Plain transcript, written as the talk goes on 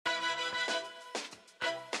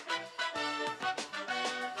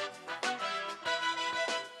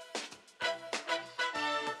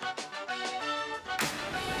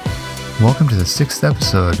Welcome to the 6th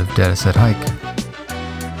episode of Data Set Hike.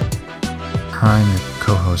 I'm your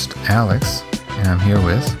co-host Alex, and I'm here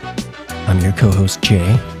with... I'm your co-host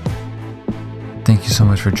Jay. Thank you so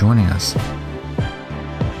much for joining us.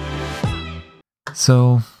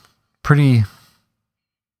 So, pretty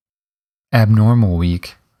abnormal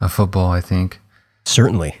week of football, I think.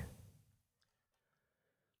 Certainly.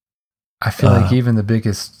 I feel like even the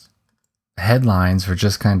biggest headlines were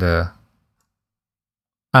just kind of...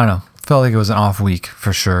 I don't know. Felt like it was an off week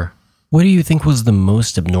for sure. What do you think was the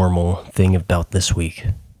most abnormal thing about this week?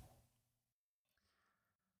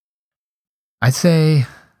 I'd say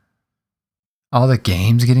all the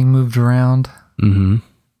games getting moved around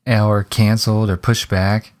or canceled or pushed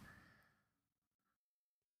back.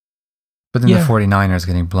 But then the 49ers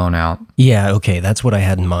getting blown out. Yeah, okay, that's what I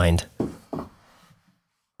had in mind.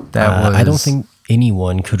 I don't think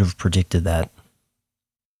anyone could have predicted that.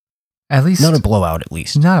 At least not a blowout, at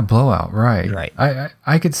least. Not a blowout, right. Right.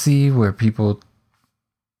 I could see where people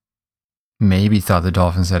maybe thought the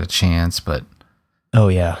Dolphins had a chance, but... Oh,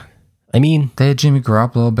 yeah. I mean... They had Jimmy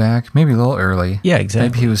Garoppolo back, maybe a little early. Yeah, exactly.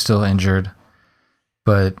 Maybe he was still injured,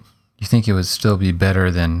 but you think it would still be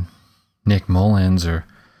better than Nick Mullins or...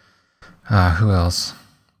 who else?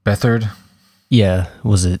 Beathard? Yeah,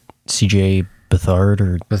 was it CJ Beathard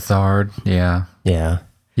or... Beathard, yeah. Yeah.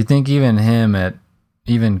 You think even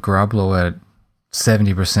Garoppolo at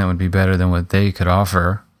 70% would be better than what they could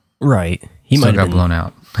offer. Right. He still might have got blown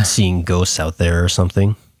out. Seeing ghosts out there or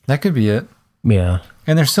something. That could be it. Yeah.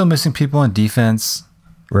 And they're still missing people on defense.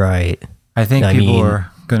 Right. I think people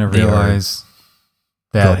are going to realize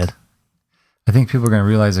that... Go ahead. I think people are going to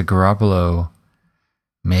realize that Garoppolo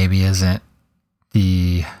maybe isn't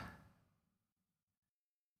the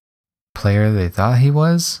player they thought he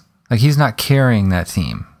was. Like, he's not carrying that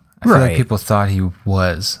team. I feel like people thought he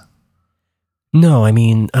was. No, I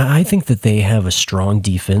mean, I think that they have a strong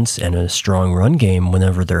defense and a strong run game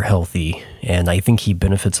whenever they're healthy, and I think he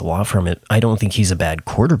benefits a lot from it. I don't think he's a bad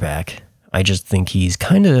quarterback. I just think he's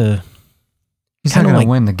kind of... He's not going to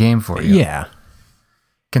win the game for you. Yeah.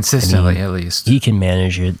 Consistently, at least. He can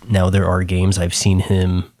manage it. Now, there are games I've seen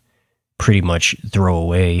him pretty much throw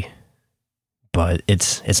away, but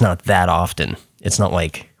it's not that often. It's not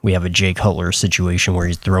like we have a Jay Cutler situation where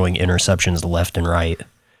he's throwing interceptions left and right.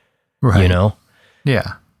 Right. You know?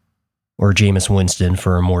 Yeah. Or Jameis Winston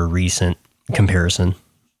for a more recent comparison.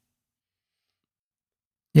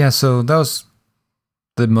 Yeah, so that was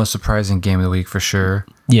the most surprising game of the week for sure.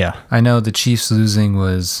 Yeah. I know the Chiefs losing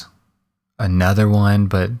was another one,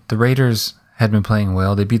 but the Raiders had been playing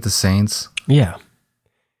well. They beat the Saints. Yeah. I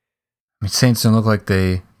mean, Saints don't look like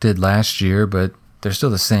they did last year, but they're still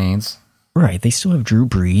the Saints. Right. They still have Drew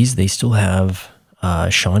Brees. They still have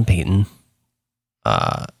Sean Payton,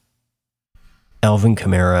 Alvin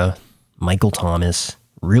Kamara, Michael Thomas.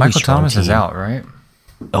 Really Michael strong Thomas team. is out, right?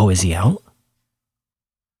 Oh, is he out?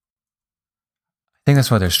 I think that's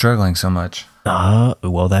why they're struggling so much.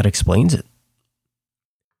 Well, that explains it.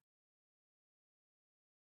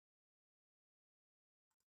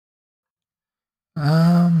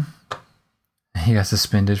 He got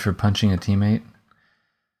suspended for punching a teammate.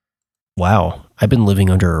 Wow. I've been living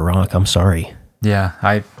under a rock. I'm sorry. Yeah,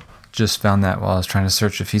 I just found that while I was trying to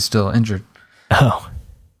search if he's still injured. Oh.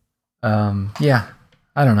 Yeah,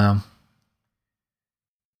 I don't know.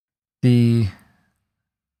 The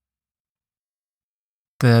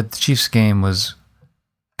Chiefs game was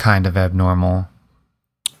kind of abnormal.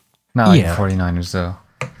 Not like the 49ers, though.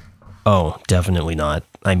 Oh, definitely not.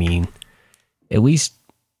 I mean, at least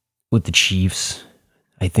with the Chiefs,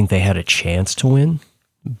 I think they had a chance to win,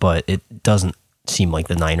 but it doesn't seem like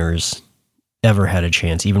the Niners ever had a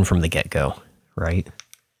chance, even from the get-go, right?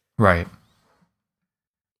 Right.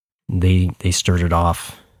 They started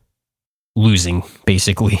off losing,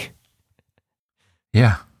 basically.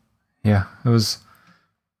 Yeah. Yeah, it was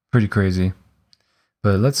pretty crazy.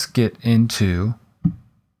 But let's get into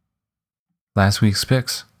last week's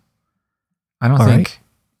picks. I don't think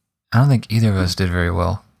either of us did very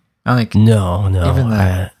well. I think no. Even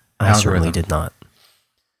I certainly did not.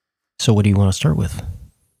 So what do you want to start with?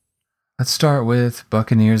 Let's start with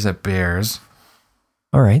Buccaneers at Bears.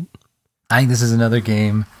 All right. I think this is another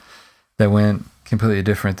game that went completely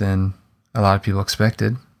different than a lot of people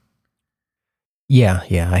expected. Yeah,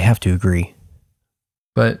 I have to agree.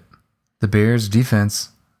 But the Bears' defense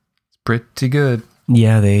is pretty good.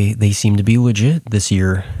 Yeah, they seem to be legit this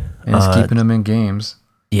year. And it's keeping them in games.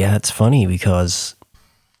 Yeah, it's funny because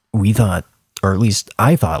we thought, or at least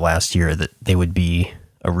I thought last year, that they would be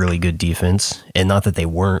a really good defense. And not that they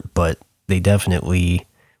weren't, but they definitely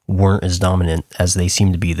weren't as dominant as they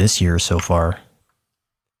seem to be this year so far.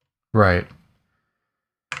 Right.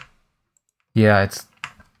 Yeah,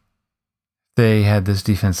 they had this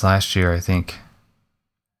defense last year, I think.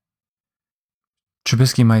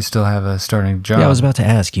 Trubisky might still have a starting job. Yeah, I was about to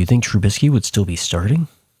ask, you think Trubisky would still be starting?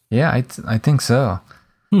 Yeah, I think so.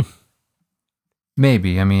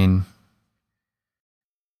 Maybe. I mean,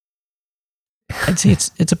 I'd say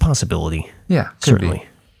it's a possibility. yeah, could certainly. be.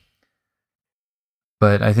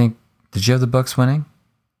 But I think, did you have the Bucks winning?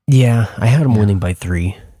 Yeah, I had them winning by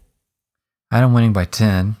 3. I had them winning by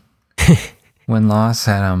 10. Win-loss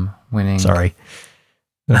had them winning. Sorry.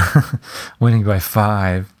 winning by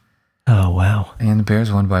 5. Oh, wow. And the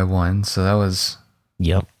Bears won by 1, so that was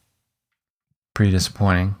pretty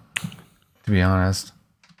disappointing, to be honest.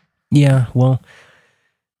 Yeah, well,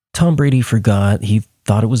 Tom Brady forgot. He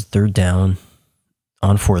thought it was 3rd down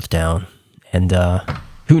on 4th down. And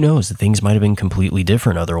who knows? Things might have been completely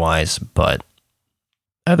different otherwise. But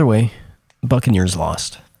either way, Buccaneers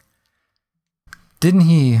lost. Did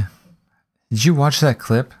you watch that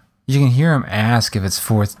clip? You can hear him ask if it's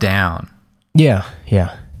 4th down. Yeah.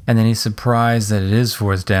 And then he's surprised that it is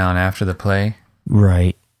 4th down after the play.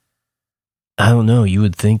 Right. I don't know. You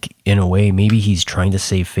would think, in a way, maybe he's trying to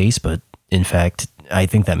save face, but in fact, I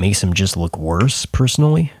think that makes him just look worse,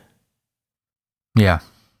 personally. Yeah.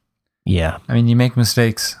 Yeah. I mean, you make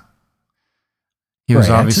mistakes. He was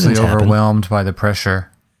obviously overwhelmed by the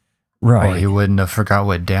pressure. Right. Or he wouldn't have forgot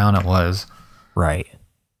what down it was. Right.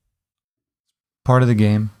 Part of the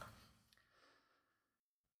game.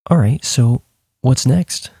 All right, so what's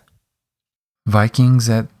next? Vikings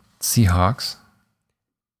at Seahawks.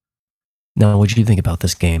 Now, what did you think about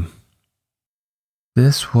this game?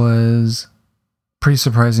 This was a pretty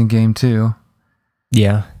surprising game, too.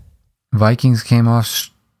 Yeah. Vikings came out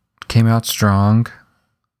strong.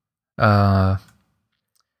 Seahawks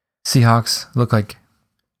looked like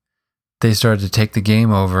they started to take the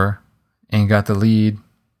game over and got the lead.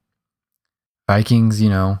 Vikings,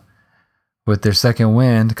 with their second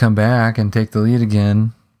win, to come back and take the lead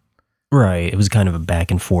again. Right. It was kind of a back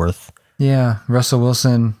and forth. Yeah. Russell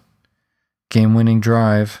Wilson, game-winning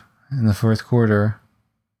drive in the 4th quarter.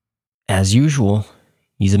 As usual,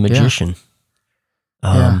 he's a magician.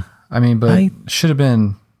 Yeah. I mean, but should have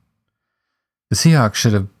been... The Seahawks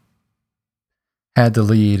should have had the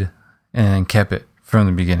lead and kept it from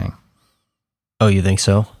the beginning. Oh, you think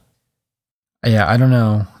so? Yeah, I don't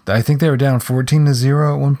know. I think they were down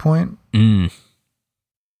 14-0 at one point.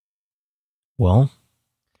 Well,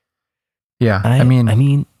 yeah. I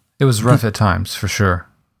mean, it was rough at times for sure.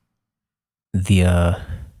 The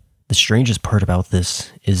strangest part about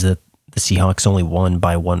this is that the Seahawks only won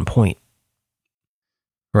by 1 point.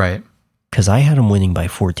 Right. Because I had them winning by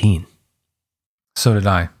 14. So did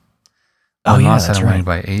I. Oh, yeah, Moss had that's them winning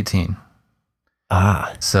right. by 18.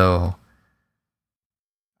 Ah. So...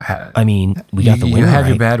 I mean, we got the winner, You have right?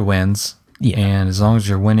 your bad wins. Yeah. And as long as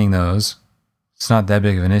you're winning those, it's not that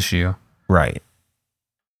big of an issue. Right.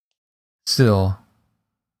 Still,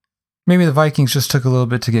 maybe the Vikings just took a little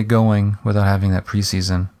bit to get going without having that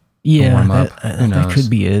preseason. Yeah, warm up. Who knows? that could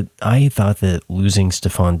be it. I thought that losing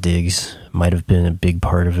Stephon Diggs might have been a big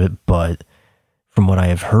part of it, but from what I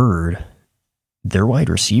have heard, their wide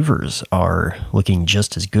receivers are looking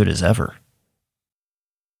just as good as ever.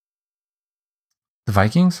 The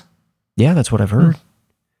Vikings? Yeah, that's what I've heard.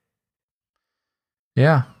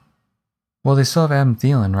 Yeah. Well, they still have Adam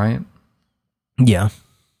Thielen, right? Yeah.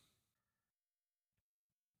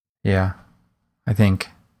 Yeah. I think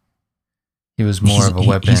he was more of a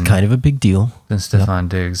weapon. He's kind of a big deal than Stephon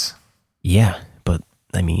Diggs. Yeah, but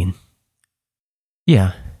I mean,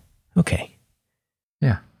 yeah. Okay.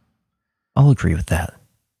 Yeah. I'll agree with that.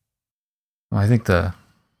 Well, I think the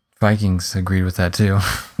Vikings agreed with that too.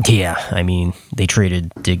 Yeah, I mean, they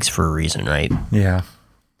traded Diggs for a reason, right? Yeah.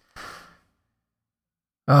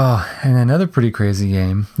 Oh, and another pretty crazy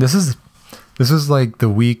game. This is like the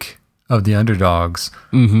week of the underdogs.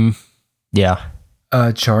 Mm-hmm. Yeah.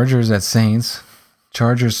 Chargers at Saints.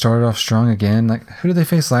 Chargers started off strong again. Like, who did they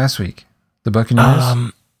face last week? The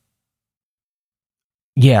Buccaneers?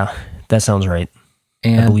 Yeah, that sounds right.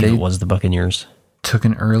 And I believe it was the Buccaneers. Took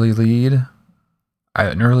an early lead.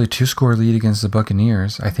 An early 2-score lead against the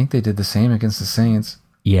Buccaneers. I think they did the same against the Saints.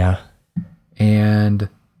 Yeah. And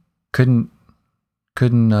couldn't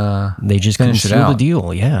they just finish couldn't seal the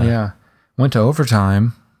deal. Yeah. Yeah. Went to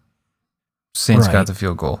overtime. Saints Right. got the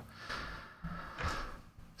field goal.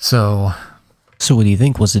 So what do you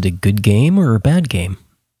think? Was it a good game or a bad game?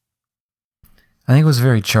 I think it was a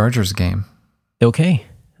very Chargers game. Okay.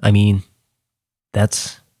 I mean,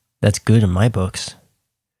 that's good in my books.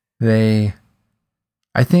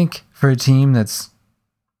 I think for a team they're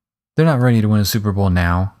not ready to win a Super Bowl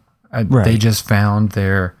now. They Right. just found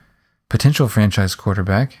their potential franchise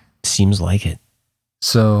quarterback. Seems like it.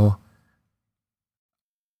 So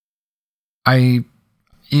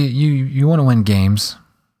you want to win games,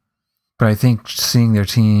 but I think seeing their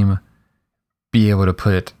team be able to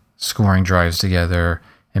put scoring drives together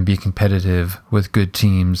and be competitive with good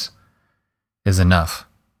teams is enough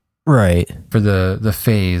Right. for the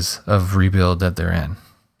phase of rebuild that they're in.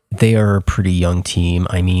 They are a pretty young team.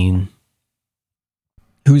 I mean,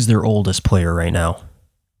 who's their oldest player right now?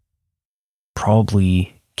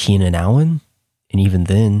 Probably Keenan Allen. And even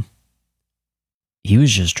then, he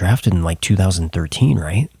was just drafted in like 2013,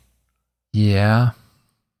 right? Yeah.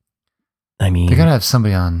 I mean, They got to have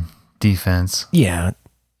somebody on defense. yeah.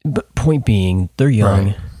 But point being, they're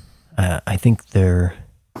young. Right. I think they're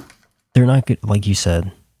not good, like you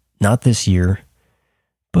said, not this year.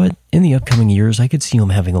 But in the upcoming years, I could see them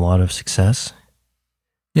having a lot of success.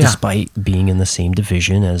 Yeah. Despite being in the same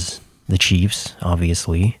division as the Chiefs,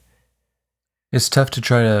 obviously. It's tough to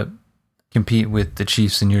try to compete with the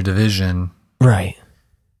Chiefs in your division. Right.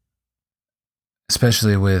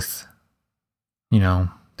 Especially with,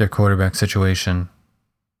 their quarterback situation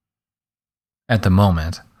at the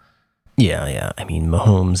moment. Yeah. I mean,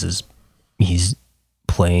 Mahomes he's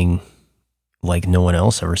playing like no one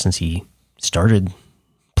else ever since he started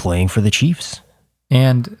playing for the Chiefs.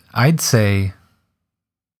 And I'd say,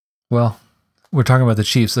 well, we're talking about the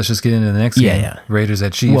Chiefs. Let's just get into the next game. Yeah. Raiders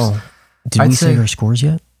at Chiefs. Well, did I'd we say say our scores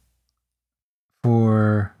yet?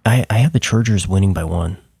 I had the Chargers winning by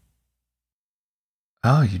 1.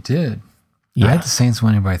 Oh, you did. Yeah. I had the Saints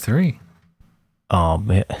winning by 3. Oh,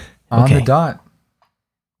 man. On Okay. the dot.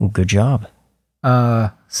 Well, good job.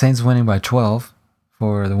 Saints winning by 12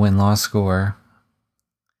 for the win-loss score.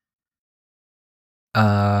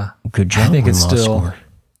 Good job. I think it win-loss score.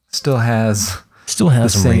 still has them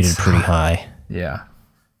rated Saints pretty high. Yeah.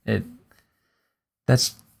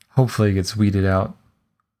 That's hopefully gets weeded out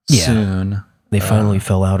Yeah. soon. They finally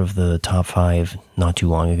fell out of the top 5 not too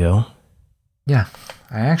long ago. Yeah.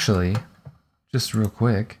 I actually, just real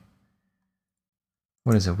quick,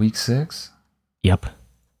 what is it, week 6? Yep.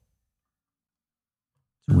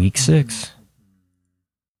 Week 6.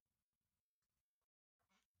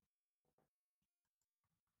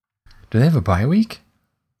 Do they have a bye week?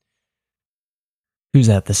 Who's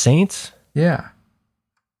that? The Saints? Yeah.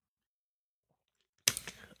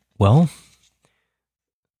 Well,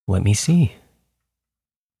 let me see.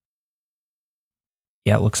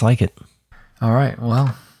 Yeah, it looks like it. All right.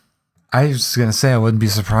 Well, I was going to say I wouldn't be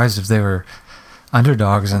surprised if they were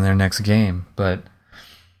underdogs in their next game, but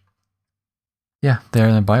yeah, they're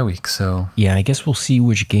in a bye week, so Yeah, I guess we'll see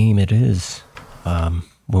which game it is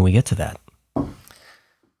when we get to that.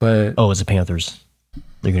 but Oh, it's the Panthers.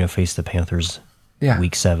 They're going to face the Panthers yeah.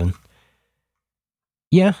 week 7.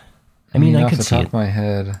 Yeah. I mean, I off could the see top it. of my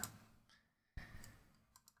head,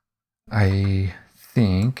 I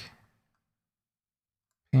think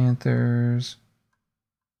Panthers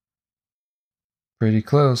pretty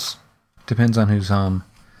close. Depends on who's home.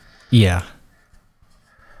 Yeah.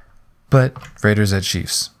 But Raiders at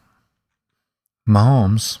Chiefs.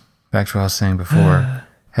 Mahomes, back to what I was saying before,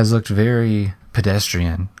 has looked very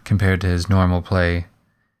pedestrian compared to his normal play.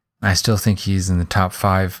 I still think he's in the top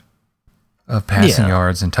 5 of passing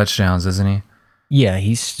yards and touchdowns, isn't he? Yeah,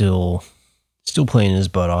 he's still playing his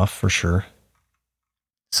butt off for sure.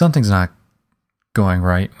 Something's not going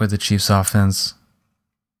right with the Chiefs offense.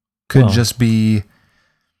 Could just be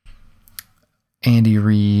Andy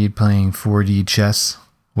Reid playing 4D chess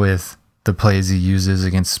with the plays he uses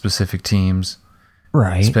against specific teams.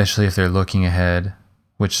 Right. Especially if they're looking ahead,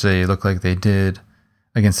 which they look like they did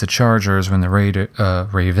against the Chargers when the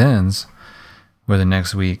Ravens were the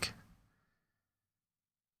next week.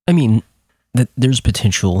 I mean, there's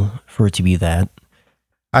potential for it to be that.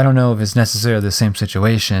 I don't know if it's necessarily the same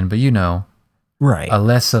situation, but Right. a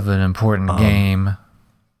less of an important game.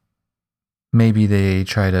 Maybe they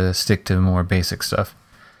try to stick to more basic stuff.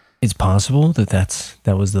 It's possible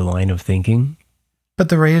that was the line of thinking. But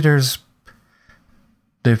the Raiders,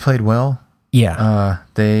 they played well. Yeah.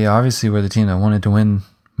 They obviously were the team that wanted to win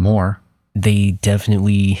more. They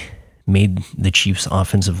definitely made the Chiefs'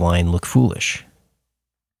 offensive line look foolish.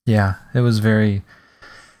 Yeah, it was very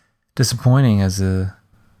disappointing for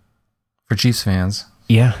Chiefs fans.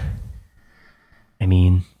 Yeah. I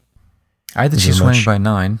mean, I had the Chiefs winning by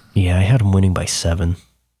 9. Yeah, I had them winning by 7.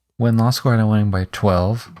 Win-loss score, I had them winning by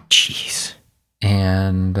 12. Jeez.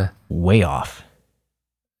 And way off.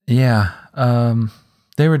 Yeah.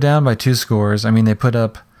 They were down by 2 scores. I mean, they put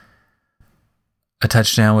up a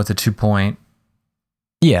touchdown with a 2-point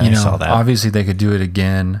Yeah, I saw that. Obviously they could do it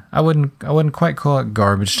again. I wouldn't quite call it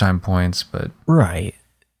garbage time points, but Right.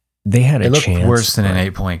 They had a it looked chance. worse than an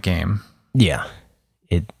 8-point game. Yeah.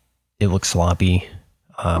 It looked sloppy.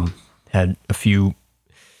 Had a few,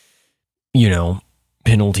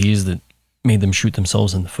 penalties that made them shoot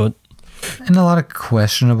themselves in the foot. And a lot of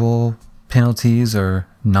questionable penalties or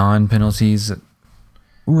non-penalties,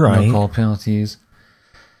 Right. no call penalties.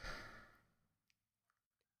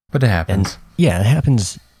 But it happens. And yeah, it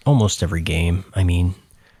happens almost every game. I mean,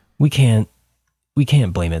 we can't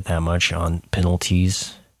blame it that much on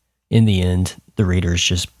penalties. In the end, the Raiders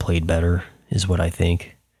just played better, is what I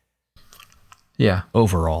think. Yeah.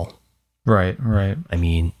 Overall. Right. I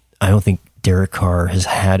mean, I don't think Derek Carr has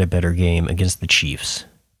had a better game against the Chiefs.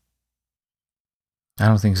 I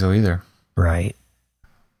don't think so either. Right.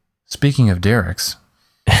 Speaking of Derek's,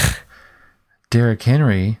 Derrick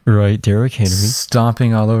Henry. Right, Derrick Henry.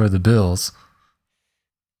 Stomping all over the Bills.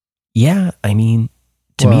 Yeah, I mean,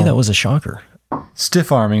 to me, that was a shocker.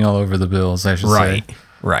 Stiff arming all over the Bills, I should say.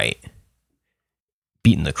 Right.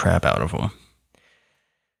 Beating the crap out of them.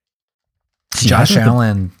 Josh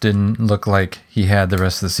Allen didn't look like he had the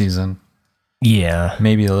rest of the season. Yeah.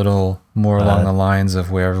 Maybe a little more along the lines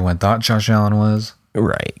of where everyone thought Josh Allen was.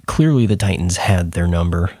 Right. Clearly the Titans had their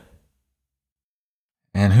number.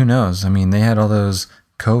 And who knows? I mean, they had all those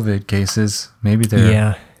COVID cases. Maybe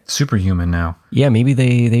they're superhuman now. Yeah, maybe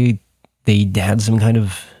they had some kind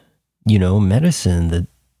of, medicine that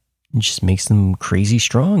just makes them crazy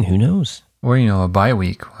strong. Who knows? Or, a bye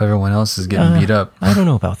week. Everyone else is getting beat up. I don't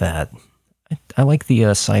know about that. I like the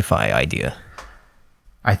sci-fi idea.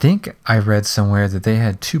 I think I read somewhere that they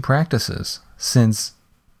had 2 practices since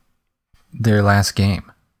their last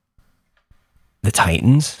game. The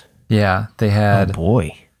Titans? Yeah, they had... Oh,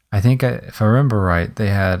 boy. I think, if I remember right, they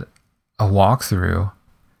had a walkthrough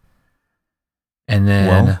and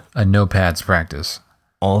then a no pads practice.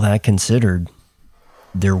 All that considered,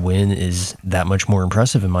 their win is that much more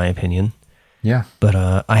impressive, in my opinion. Yeah. But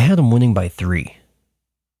I had them winning by 3.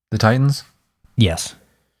 The Titans? Yes.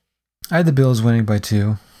 I had the Bills winning by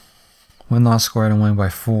 2. Win-loss score, I had them winning by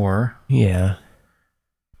 4. Yeah.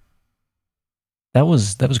 That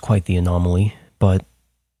was quite the anomaly, but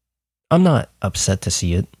I'm not upset to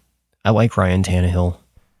see it. I like Ryan Tannehill.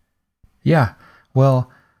 Yeah.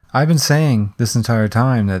 Well, I've been saying this entire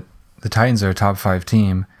time that the Titans are a top 5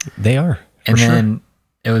 team. They are. And then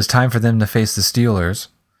it was time for them to face the Steelers.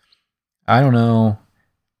 I don't know.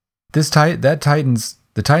 The Titans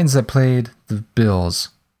that played the Bills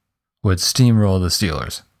would steamroll the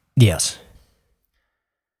Steelers. Yes.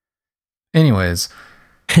 Anyways,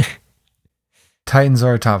 Titans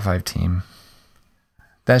are a top 5 team.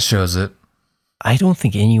 That shows it. I don't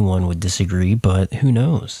think anyone would disagree, but who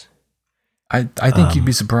knows? I think you'd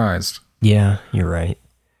be surprised. Yeah, you're right.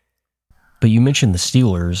 But you mentioned the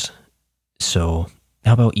Steelers, so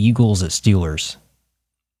how about Eagles at Steelers?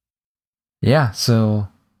 Yeah, so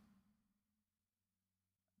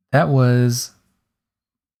that was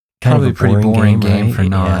probably a pretty boring game right? for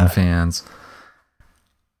non-fans.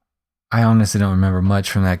 I honestly don't remember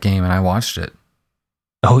much from that game, and I watched it.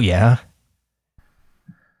 Oh, yeah?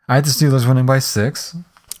 I had the Steelers winning by 6.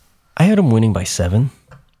 I had them winning by 7.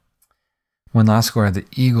 Win-loss score, I had the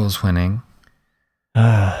Eagles winning.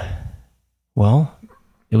 Well,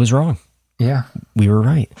 it was wrong. Yeah. We were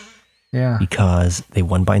right. Yeah. Because they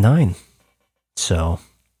won by 9. So.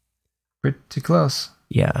 Pretty close.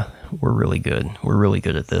 Yeah, we're really good. We're really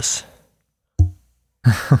good at this.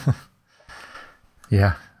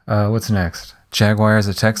 Yeah. What's next? Jaguars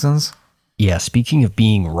at Texans? Yeah, speaking of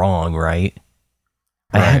being wrong, right?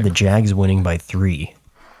 I had the Jags winning by 3.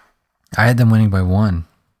 I had them winning by 1.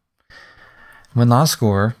 Win-loss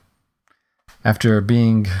score, after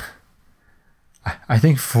being, I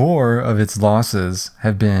think 4 of its losses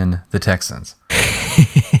have been the Texans.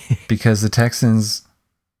 Because the Texans,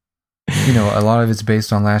 a lot of it's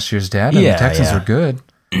based on last year's data. The Texans were good.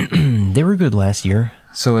 They were good last year.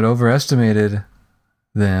 So it overestimated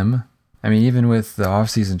them. I mean, even with the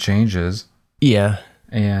offseason changes. Yeah.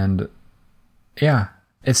 And, yeah,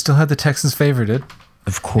 it still had the Texans favorited.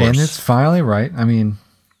 Of course. And it's finally right. I mean,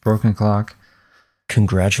 broken clock.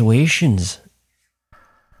 Congratulations.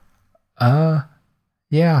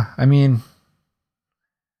 Yeah, I mean,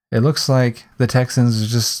 it looks like the Texans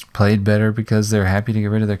just played better because they're happy to get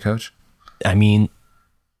rid of their coach. I mean,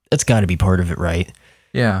 that's got to be part of it, right?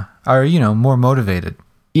 Yeah, or, more motivated.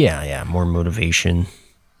 Yeah, more motivation.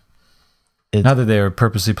 Not that they were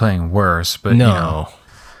purposely playing worse, but, no.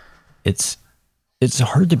 It's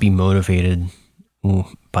hard to be motivated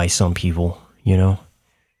by some people,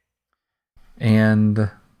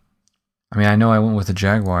 And I mean, I know I went with the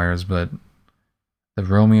Jaguars, but the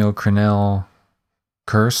Romeo Crennel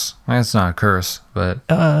curse? That's not a curse, but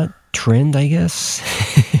Trend, I guess.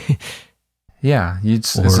 yeah,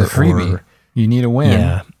 it's a Or freebie. You need a win.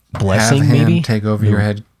 Yeah, blessing Have him maybe. take over your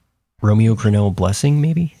head. Romeo Crennel blessing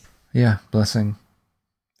maybe. Yeah, blessing.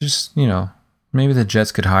 Just maybe the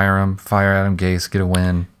Jets could hire him, fire Adam Gase, get a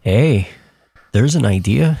win. Hey, there's an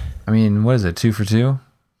idea. I mean, what is it? 2 for 2?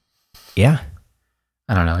 Yeah.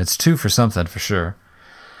 I don't know. It's 2 for something for sure.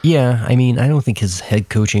 Yeah, I mean, I don't think his head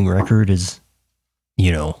coaching record is,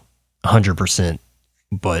 100%,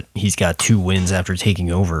 but he's got 2 wins after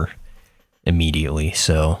taking over immediately.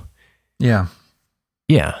 So, yeah.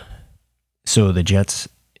 So the Jets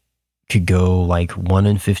could go like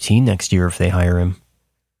 1-15 next year if they hire him.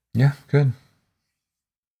 Yeah, good.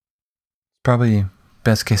 Probably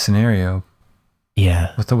best case scenario.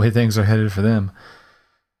 Yeah. With the way things are headed for them.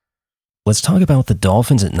 Let's talk about the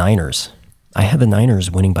Dolphins at Niners. I had the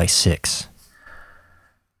Niners winning by 6.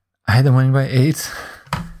 I had them winning by 8.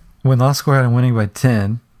 Win-loss score had them winning by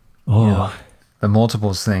 10. Oh. The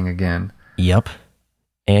multiples thing again. Yep.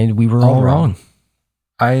 And we were all wrong.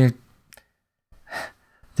 The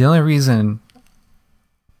only reason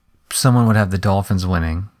someone would have the Dolphins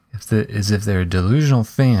winning is if they're a delusional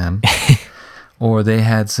fan or they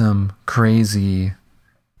had some crazy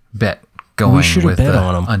bet going with bet the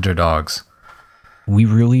on them. Underdogs.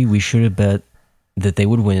 We should have bet that they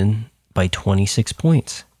would win by 26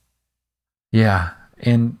 points. Yeah.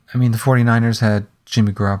 And I mean, the 49ers had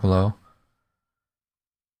Jimmy Garoppolo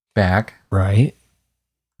back. Right.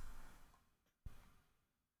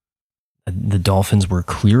 The Dolphins were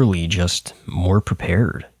clearly just more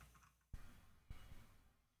prepared.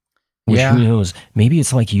 Which, who knows? Maybe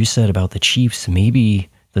it's like you said about the Chiefs. Maybe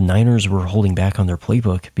the Niners were holding back on their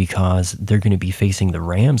playbook because they're going to be facing the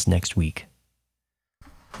Rams next week.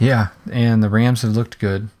 Yeah, and the Rams have looked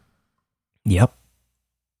good. Yep.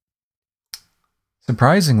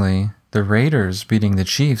 Surprisingly, the Raiders beating the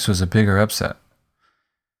Chiefs was a bigger upset.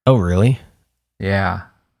 Oh, really? Yeah.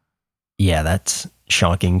 Yeah, that's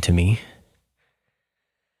shocking to me.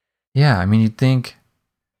 Yeah, I mean, you'd think...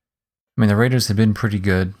 I mean, the Raiders had been pretty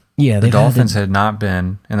good. Yeah, the Dolphins had not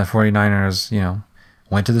been, and the 49ers,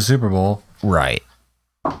 went to the Super Bowl. Right.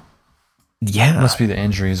 Yeah. Must be the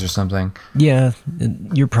injuries or something. Yeah,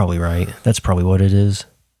 you're probably right. That's probably what it is.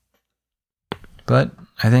 But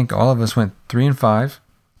I think all of us went 3-5.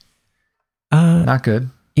 Not good.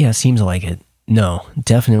 Yeah, seems like it. No,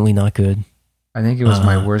 definitely not good. I think it was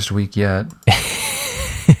my worst week yet.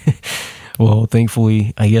 Well,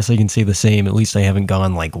 thankfully, I guess I can say the same. At least I haven't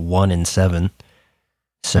gone like 1-7.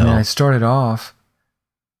 So I mean, I started off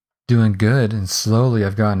doing good, and slowly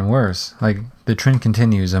I've gotten worse. Like, the trend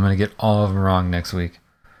continues. I'm going to get all of them wrong next week.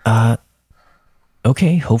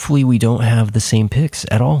 Okay, hopefully we don't have the same picks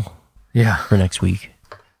at all. Yeah. For next week.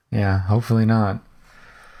 Yeah, hopefully not.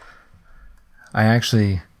 I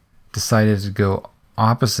actually decided to go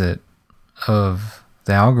opposite of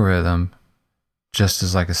the algorithm just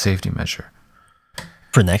as like a safety measure.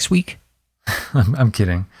 For next week? I'm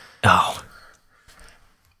kidding. Oh.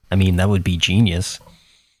 I mean, that would be genius.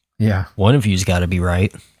 Yeah. One of you's got to be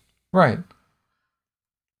right. Right.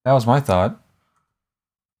 That was my thought.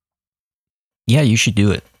 Yeah, you should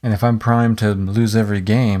do it. And if I'm primed to lose every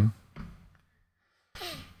game...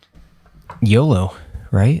 YOLO,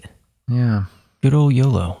 right? Yeah. Good old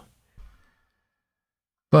YOLO.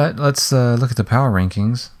 But let's look at the power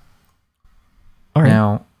rankings. All right.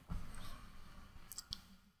 Now,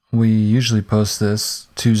 we usually post this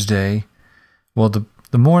Tuesday, well,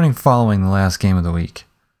 the morning following the last game of the week.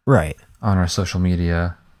 Right. On our social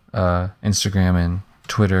media, Instagram and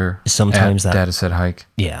Twitter. Sometimes that Data Set Hike.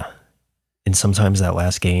 Yeah. And sometimes that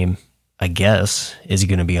last game, I guess, is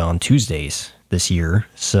going to be on Tuesdays this year.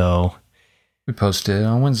 So we posted it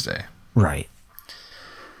on Wednesday. Right.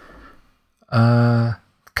 A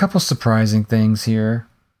couple surprising things here.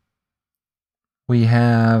 We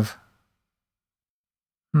have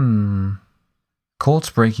Colts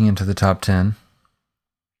breaking into the top 10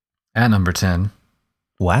 at number 10.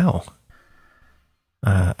 Wow.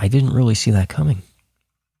 I didn't really see that coming.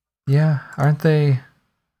 Yeah, aren't they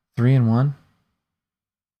 3-1?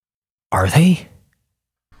 Are they?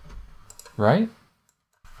 Right?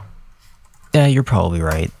 Yeah, you're probably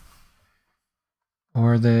right.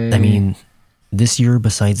 Or are they... I mean, this year,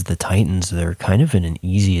 besides the Titans, they're kind of in an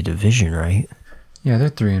easy division, right? Yeah, they're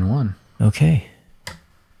 3-1. Okay.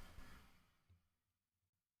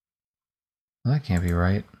 Well, that can't be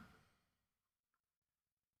right.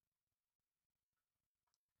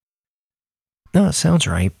 No, it sounds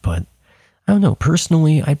right, but I don't know.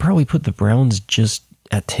 Personally, I'd probably put the Browns just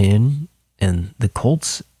at 10 and the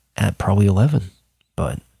Colts at probably 11.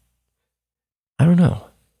 But I don't know.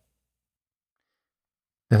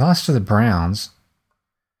 They lost to the Browns.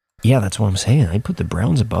 Yeah, that's what I'm saying. I put the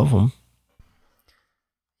Browns above them.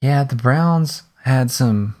 Yeah, the Browns had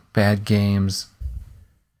some bad games.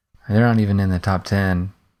 They're not even in the top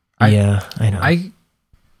 10. I know. I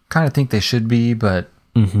kind of think they should be, but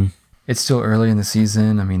it's still early in the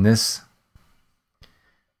season. I mean, this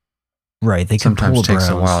right. They sometimes takes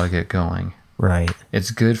a while to get going. Right.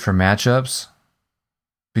 It's good for matchups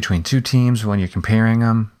between two teams when you're comparing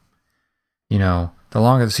them. You know, the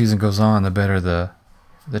longer the season goes on, the better the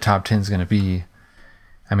top 10 is going to be.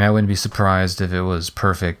 I mean, I wouldn't be surprised if it was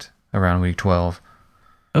perfect around week 12.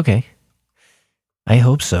 Okay. I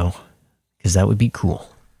hope so, because that would be cool.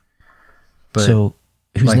 But so,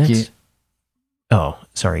 who's next? Oh,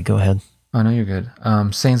 sorry. Go ahead. Oh, no, you're good.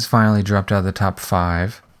 Saints finally dropped out of the top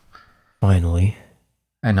 5. Finally.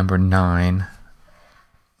 At number 9.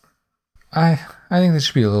 I think they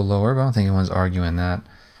should be a little lower, but I don't think anyone's arguing that.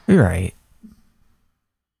 You're right.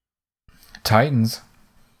 Titans.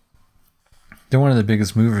 They're one of the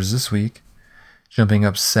biggest movers this week, jumping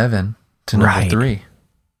up 7 to number 3.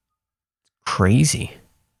 Crazy.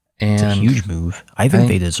 And it's a huge move. I think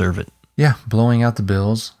they deserve it. Yeah, blowing out the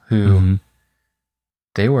Bills, who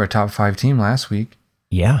they were a top 5 team last week.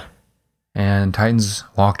 Yeah. And Titans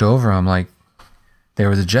walked over them like they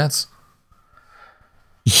were the Jets.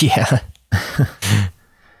 Yeah.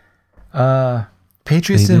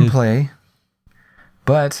 Patriots didn't play,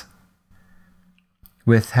 but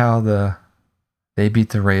with how they beat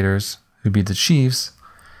the Raiders, who beat the Chiefs,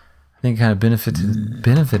 I think it kind of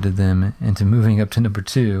benefited them into moving up to number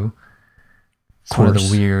 2. It's one of the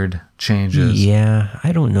weird changes. Yeah,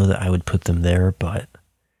 I don't know that I would put them there, but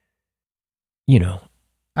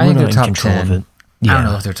I think they're top 10. Of it. Yeah. I don't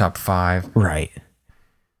know if they're top 5. Right.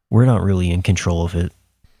 We're not really in control of it.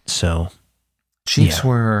 So Chiefs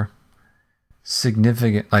were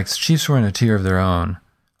significant. Like, Chiefs were in a tier of their own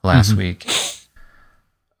last week.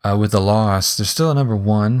 With the loss, they're still at number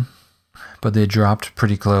 1, but they dropped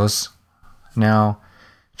pretty close. Now,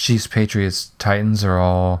 Chiefs, Patriots, Titans are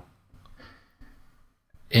all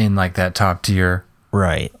in like that top tier.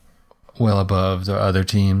 Right. Well above the other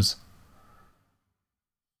teams.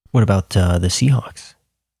 What about the Seahawks?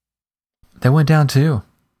 They went down too.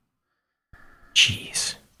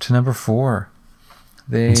 Jeez. To number 4.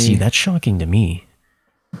 And see, that's shocking to me.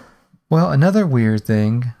 Well, another weird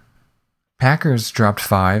thing. Packers dropped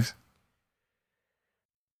 5.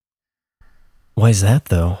 Why is that,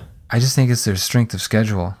 though? I just think it's their strength of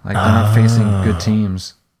schedule. Like, they're not facing good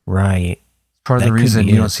teams. Right. Part of the reason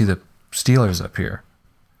you don't see the Steelers up here.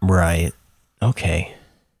 Right. Okay.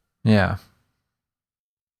 Yeah.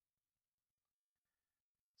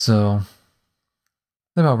 So,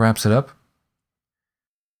 that about wraps it up.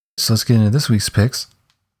 So let's get into this week's picks.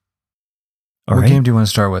 What game do you want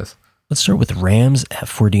to start with? Let's start with Rams at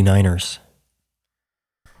 49ers.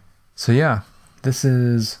 So yeah, this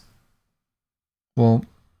is, well,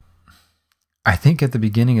 I think at the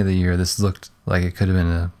beginning of the year, this looked like it could have been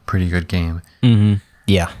a pretty good game.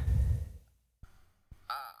 Yeah.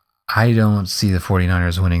 I don't see the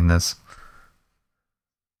 49ers winning this.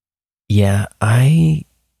 Yeah, I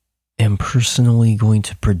am personally going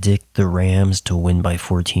to predict the Rams to win by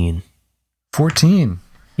 14. 14?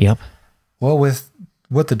 Yep. Well, with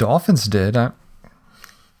what the Dolphins did, I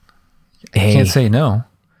can't say no.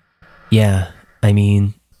 Yeah, I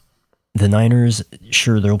mean, the Niners,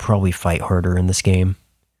 sure, they'll probably fight harder in this game.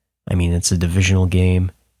 I mean, it's a divisional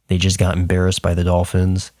game. They just got embarrassed by the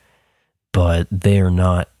Dolphins, but they are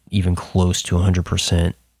not even close to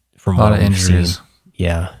 100% from what we've seen.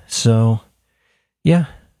 Yeah, so, yeah,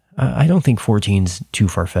 I don't think 14's too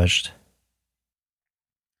far-fetched.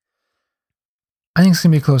 I think it's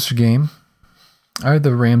going to be a closer game. I had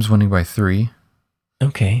the Rams winning by 3.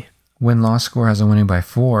 Okay. Win-loss score has them winning by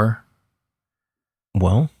 4.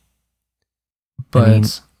 Well, but I mean,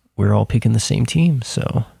 we're all picking the same team,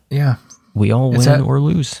 so yeah, we all win or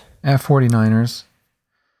lose. At 49ers.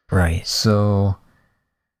 Right. So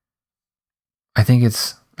I think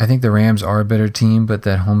the Rams are a better team, but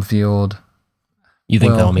that home field, you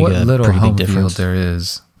think that'll make a pretty big difference? Field there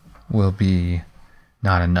is will be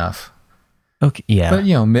not enough. Okay, yeah. But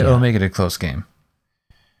it'll make it a close game.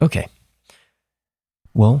 Okay.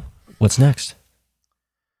 Well, what's next?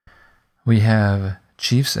 We have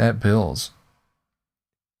Chiefs at Bills.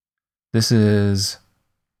 This is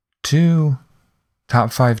 2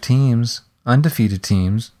 top 5 teams, undefeated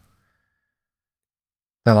teams,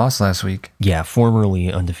 that lost last week. Yeah,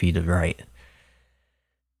 formerly undefeated, right?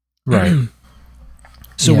 Right.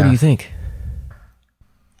 So what do you think?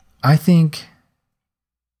 I think,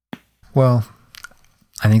 well,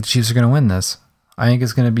 I think the Chiefs are going to win this. I think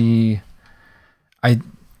it's going to be, I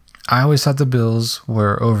always thought the Bills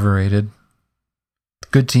were overrated.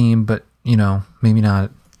 Good team, but, maybe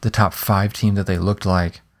not the top 5 team that they looked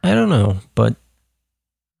like. I don't know, but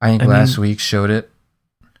I think last week showed it.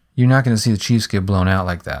 You're not going to see the Chiefs get blown out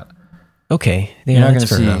like that. Okay. Yeah, You're not going to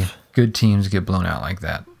see enough. good teams get blown out like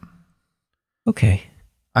that. Okay.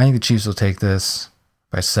 I think the Chiefs will take this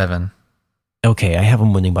by 7. Okay, I have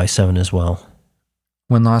them winning by 7 as well.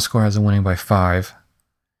 Win-loss score has them winning by 5.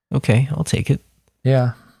 Okay, I'll take it.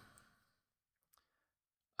 Yeah.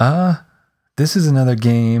 This is another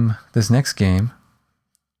game. This next game,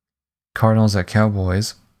 Cardinals at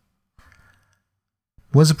Cowboys,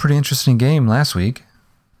 was a pretty interesting game last week.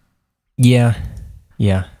 Yeah.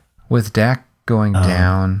 With Dak going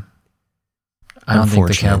down, I don't think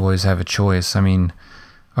the Cowboys have a choice.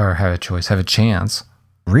 Have a chance.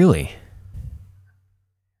 Really?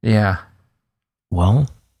 Yeah. Well,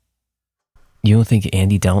 you don't think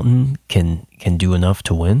Andy Dalton can do enough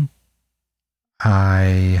to win?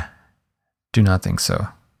 I do not think so.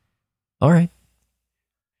 All right.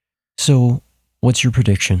 So, what's your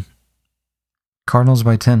prediction? Cardinals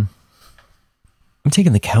by 10. I'm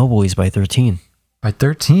taking the Cowboys by 13. By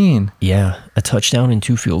 13? Yeah, a touchdown and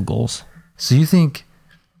 2 field goals. So you think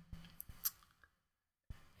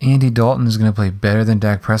Andy Dalton is going to play better than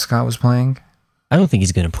Dak Prescott was playing? I don't think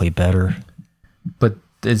he's going to play better. But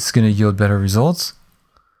it's going to yield better results?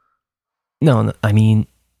 No, I mean,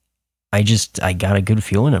 I got a good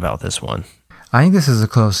feeling about this one. I think this is a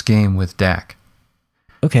close game with Dak.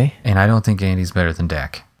 Okay. And I don't think Andy's better than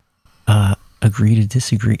Dak. Agree to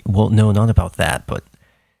disagree. Well, no, not about that, but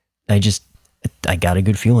I got a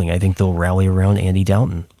good feeling. I think they'll rally around Andy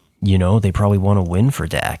Dalton. They probably want to win for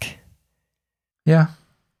Dak. Yeah.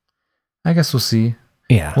 I guess we'll see.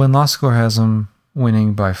 Yeah. Win-loss score has them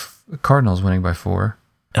winning by Cardinals winning by 4.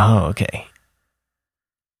 Oh, okay.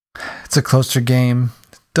 It's a closer game.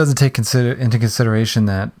 Doesn't take into consideration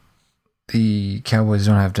that the Cowboys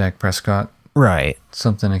don't have Dak Prescott. Right.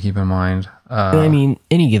 Something to keep in mind. I mean,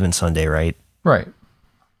 any given Sunday, right? Right.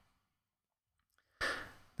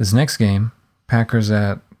 This next game, Packers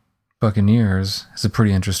at Buccaneers, is a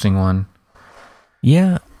pretty interesting one.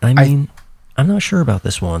 Yeah, I mean, I'm not sure about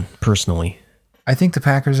this one, personally. I think the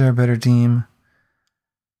Packers are a better team.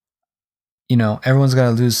 Everyone's got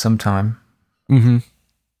to lose sometime. Mm-hmm.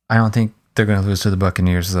 I don't think they're going to lose to the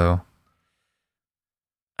Buccaneers, though.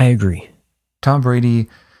 I agree. Tom Brady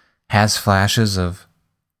has flashes of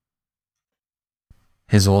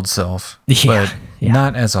his old self, but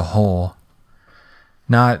not as a whole.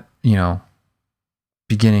 Not,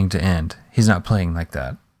 beginning to end. He's not playing like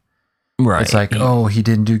that. Right. It's like, he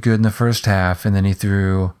didn't do good in the first half, and then he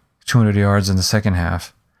threw 200 yards in the second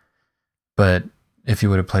half. But if he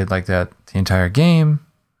would have played like that the entire game,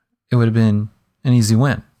 it would have been an easy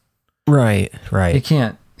win. Right. He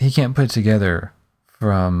can't put it together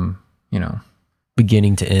from,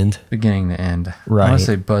 beginning to end. Right. I want to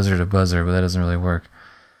say buzzer to buzzer, but that doesn't really work.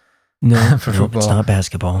 No, for football. It's not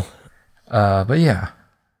basketball. But yeah.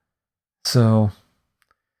 So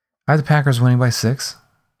I have the Packers winning by 6.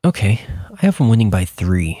 Okay. I have them winning by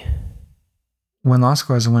 3. Win-loss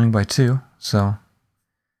scores are winning by 2. So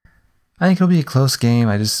I think it'll be a close game.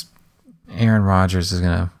 Aaron Rodgers is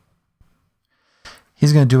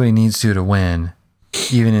he's going to do what he needs to win,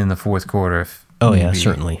 even in the fourth quarter.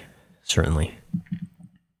 Certainly.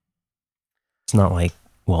 It's not like,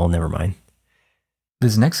 well, never mind.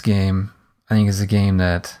 This next game, I think, is a game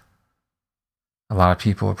that a lot of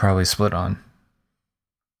people are probably split on.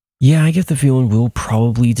 Yeah, I get the feeling we'll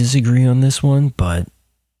probably disagree on this one, but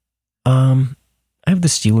I have the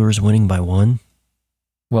Steelers winning by 1.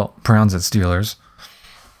 Well, Browns at Steelers.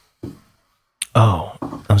 Oh,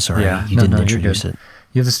 I'm sorry. Yeah, you didn't introduce it.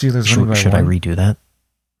 You have the Steelers winning by 1. Should I redo that?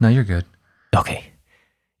 No, you're good. Okay.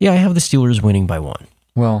 Yeah, I have the Steelers winning by 1.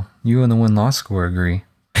 Well, you and the win-loss score agree.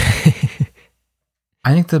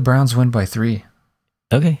 I think the Browns win by 3.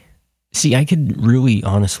 Okay. See, I could really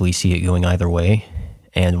honestly see it going either way.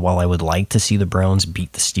 And while I would like to see the Browns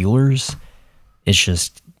beat the Steelers, it's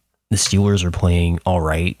just the Steelers are playing all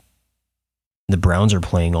right. The Browns are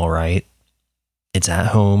playing all right. It's at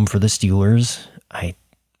home for the Steelers. I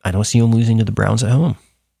don't see them losing to the Browns at home.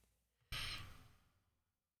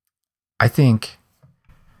 I think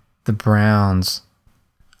the Browns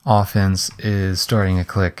offense is starting to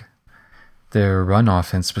click. Their run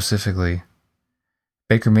offense specifically.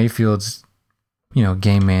 Baker Mayfield's,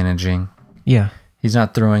 game managing. Yeah. He's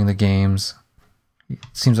not throwing the games. It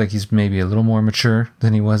seems like he's maybe a little more mature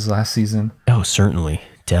than he was last season. Oh, certainly.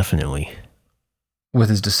 Definitely. with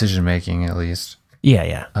his decision making, at least.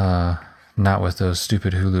 Yeah. Not with those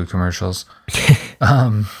stupid Hulu commercials.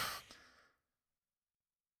 um,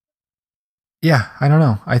 yeah, I don't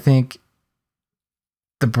know. I think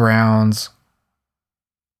the Browns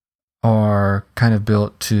are kind of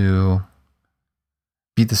built to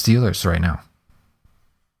beat the Steelers right now.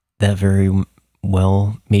 That very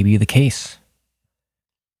well may be the case.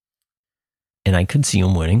 And I could see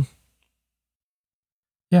them winning.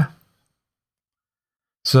 Yeah.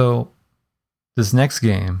 So this next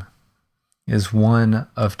game is one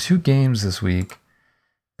of two games this week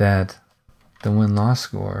that the win-loss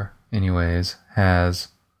score, anyways, has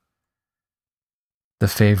the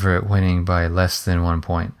favorite winning by less than 1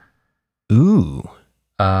 point. Ooh.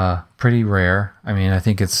 Pretty rare. I mean, I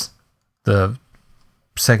think it's the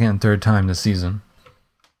second and third time this season.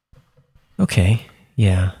 Okay.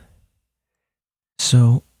 Yeah.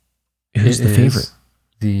 So, who's the favorite?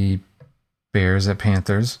 The Bears at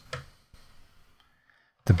Panthers.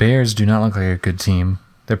 The Bears do not look like a good team.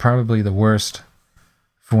 They're probably the worst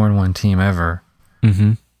 4-1 team ever.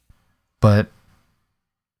 Mm-hmm. But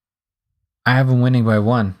I have them winning by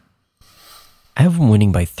 1. I have them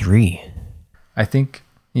winning by 3. I think,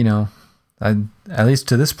 at least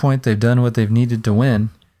to this point, they've done what they've needed to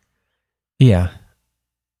win. Yeah.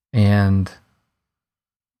 And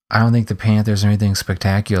I don't think the Panthers are anything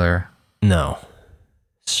spectacular. No,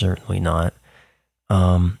 certainly not.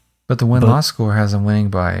 But the win-loss score has them winning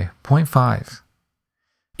by 0.5.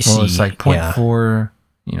 Well, it's like 0.4,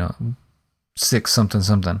 6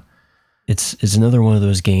 something. It's another one of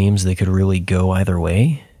those games that could really go either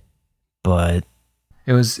way, but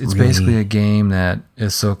it's really, basically a game that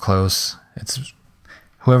is so close. It's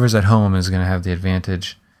whoever's at home is going to have the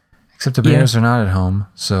advantage. Except the Bears are not at home,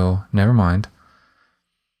 so never mind.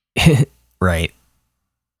 Right.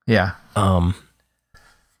 Yeah. I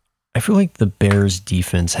feel like the Bears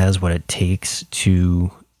defense has what it takes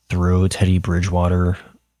to throw Teddy Bridgewater,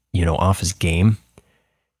 off his game.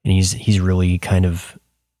 And he's really kind of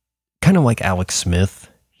like Alex Smith.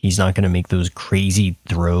 He's not going to make those crazy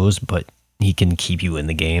throws, but he can keep you in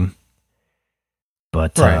the game.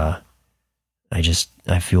 But right.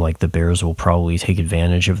 I feel like the Bears will probably take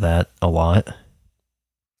advantage of that a lot.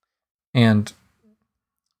 And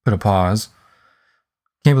put a pause.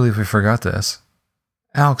 Can't believe we forgot this.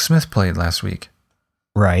 Alex Smith played last week.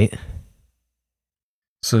 Right.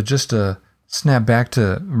 So just to snap back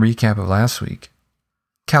to recap of last week,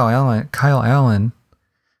 Kyle Allen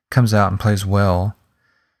comes out and plays well,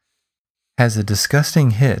 has a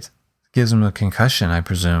disgusting hit, gives him a concussion, I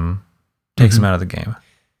presume, takes him out of the game.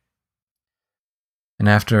 And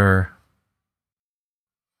after,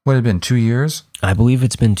 what had it been, 2 years? I believe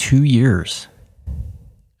it's been 2 years.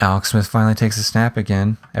 Alex Smith finally takes a snap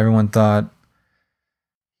again. Everyone thought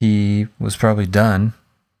he was probably done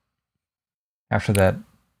after that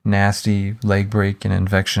nasty leg break and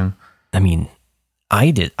infection. I mean, I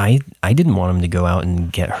didn't want him to go out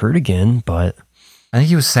and get hurt again, but I think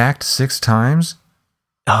he was sacked 6 times.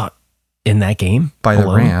 In that game? By the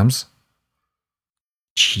Rams.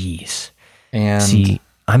 Jeez. And see,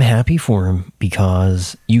 I'm happy for him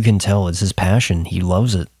because you can tell it's his passion. He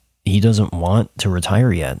loves it. He doesn't want to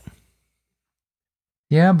retire yet.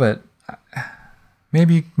 Yeah, but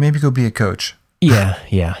maybe go be a coach. Yeah.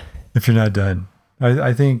 If you're not done.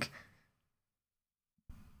 I think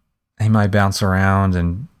he might bounce around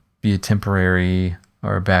and be a temporary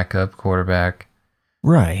or a backup quarterback.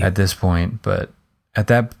 Right. At this point, but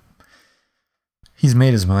he's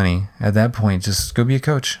made his money. At that point, just go be a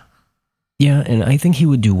coach. Yeah, and I think he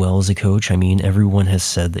would do well as a coach. I mean, everyone has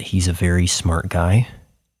said that he's a very smart guy.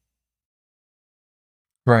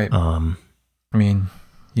 Right. I mean,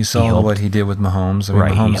 you saw what he did with Mahomes. I mean,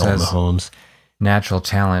 right, Mahomes he has Mahomes. Natural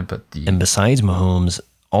talent, and besides Mahomes,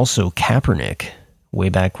 also Kaepernick, way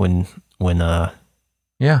back when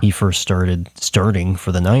he first starting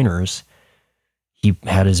for the Niners, he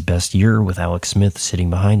had his best year with Alex Smith sitting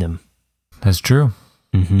behind him. That's true.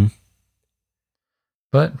 Mm-hmm.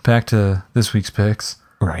 But back to this week's picks.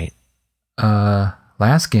 Right.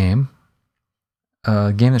 Last game,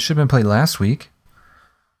 a game that should have been played last week.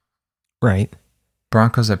 Right.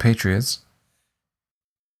 Broncos at Patriots.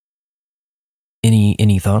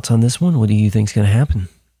 Any thoughts on this one? What do you think's going to happen?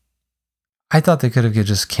 I thought they could have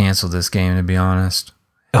just canceled this game, to be honest.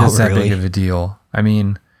 Oh, it's that really? big of a deal. I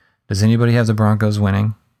mean, does anybody have the Broncos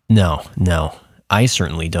winning? No. I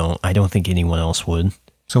certainly don't. I don't think anyone else would.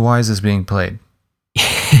 So why is this being played?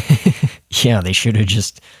 Yeah, they should have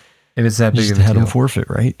just... If it's that big of a deal. Had them forfeit,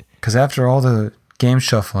 right? Because after all the game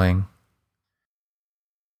shuffling,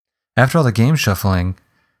 I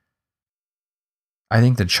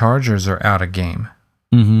think the Chargers are out of game.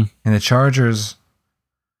 Mm-hmm. And the Chargers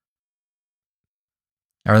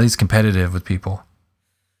are at least competitive with people.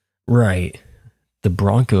 Right. The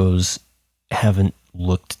Broncos haven't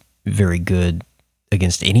looked very good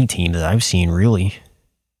against any team that I've seen, really.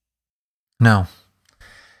 No.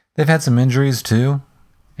 They've had some injuries too,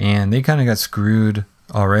 and they kind of got screwed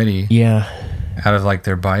already. Yeah. Out of like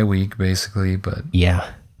their bye week, basically. But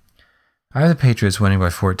yeah. I have the Patriots winning by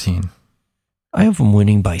 14. I have them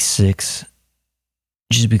winning by 6,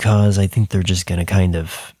 just because I think they're just going to kind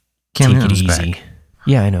of Cam take Newton's it easy. back.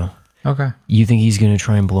 Yeah, I know. Okay. You think he's going to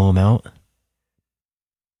try and blow them out?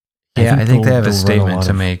 Yeah, I think they have a they'll run statement to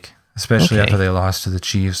lot make, especially Okay. after they lost to the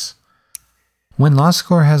Chiefs. Win-loss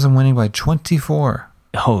score has them winning by 24.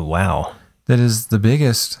 Oh, wow. That is the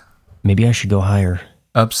biggest Maybe I should go higher.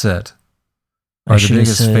 upset, I or the should have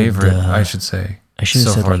biggest said, favorite, I should say, I should have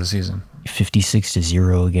so said far like this season.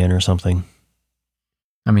 56-0 again or something.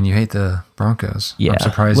 I mean, you hate the Broncos. Yeah. I'm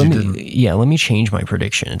surprised you didn't. Yeah, let me change my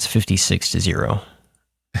prediction. It's 56-0.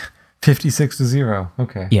 56-0.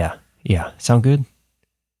 Okay. Yeah. Sound good?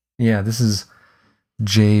 Yeah, this is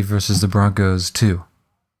Jay versus the Broncos 2.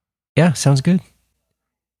 Yeah, sounds good.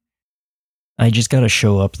 I just got to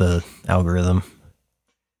show up the algorithm.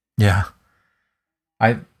 Yeah.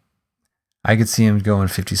 I could see him going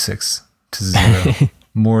 56-0.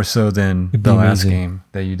 More so than It'd be the last amazing. game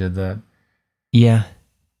that you did that. Yeah.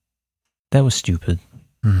 That was stupid.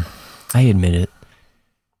 I admit it.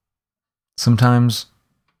 Sometimes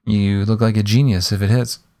you look like a genius if it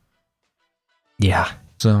hits. Yeah.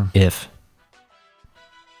 So, If.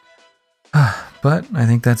 but I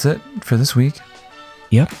think that's it for this week.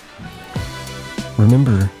 Yep.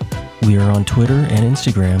 Remember, we are on Twitter and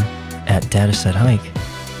Instagram at DatasetHike,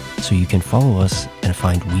 so you can follow us and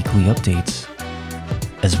find weekly updates,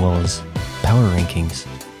 as well as power rankings.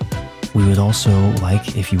 We would also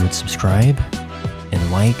like if you would subscribe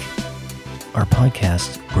and like our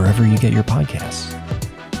podcast wherever you get your podcasts.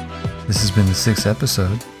 This has been the 6th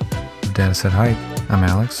episode of Dataset Hike. I'm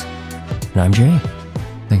Alex. And I'm Jay.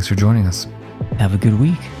 Thanks for joining us. Have a good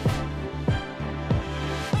week.